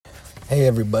Hey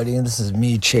everybody, and this is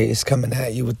me, Chase, coming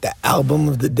at you with the album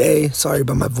of the day. Sorry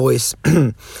about my voice.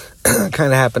 Kind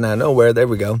of happened out of nowhere. There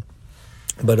we go.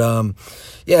 But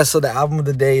yeah, so the album of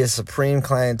the day is Supreme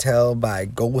Clientele by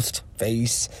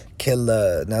Ghostface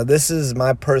Killah. Now this is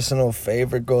my personal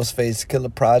favorite Ghostface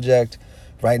Killah project,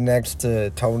 right next to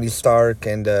Tony Stark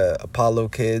and Apollo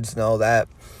Kids and all that.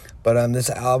 But this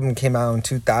album came out in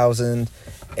 2000,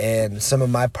 and some of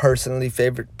my personal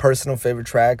favorite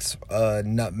tracks,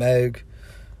 Nutmeg,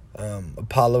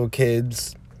 Apollo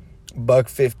Kids, Buck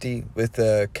 50 with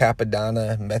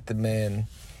Capadonna, Method Man,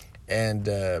 and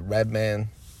Redman.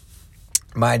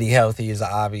 Mighty Healthy is an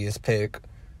obvious pick.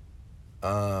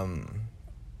 Child's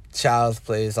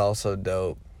Play is also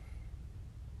dope.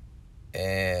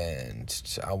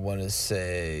 And I want to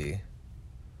say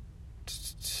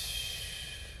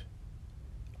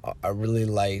I really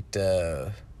liked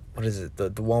what is it?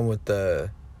 The one with I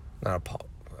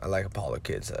like Apollo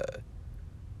Kids.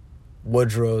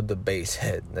 Woodrow the Bass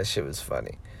Head. That shit was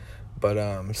funny. But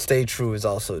Stay True is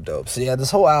also dope. So yeah,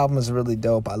 this whole album is really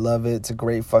dope. I love it. It's a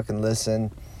great fucking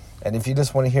listen. And if you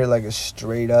just want to hear like a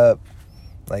straight up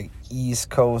like East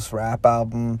Coast rap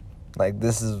album, like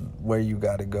this is where you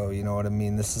gotta go. You know what I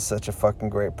mean? This is such a fucking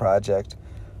great project.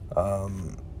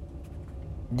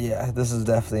 Yeah, this is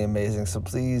definitely amazing. So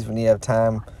please, when you have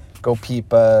time, go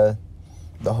peep the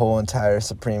whole entire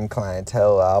Supreme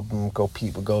Clientele album. Go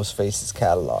peep Ghostface's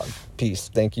catalog. Peace.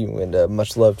 Thank you, and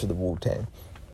much love to the Wu-Tang.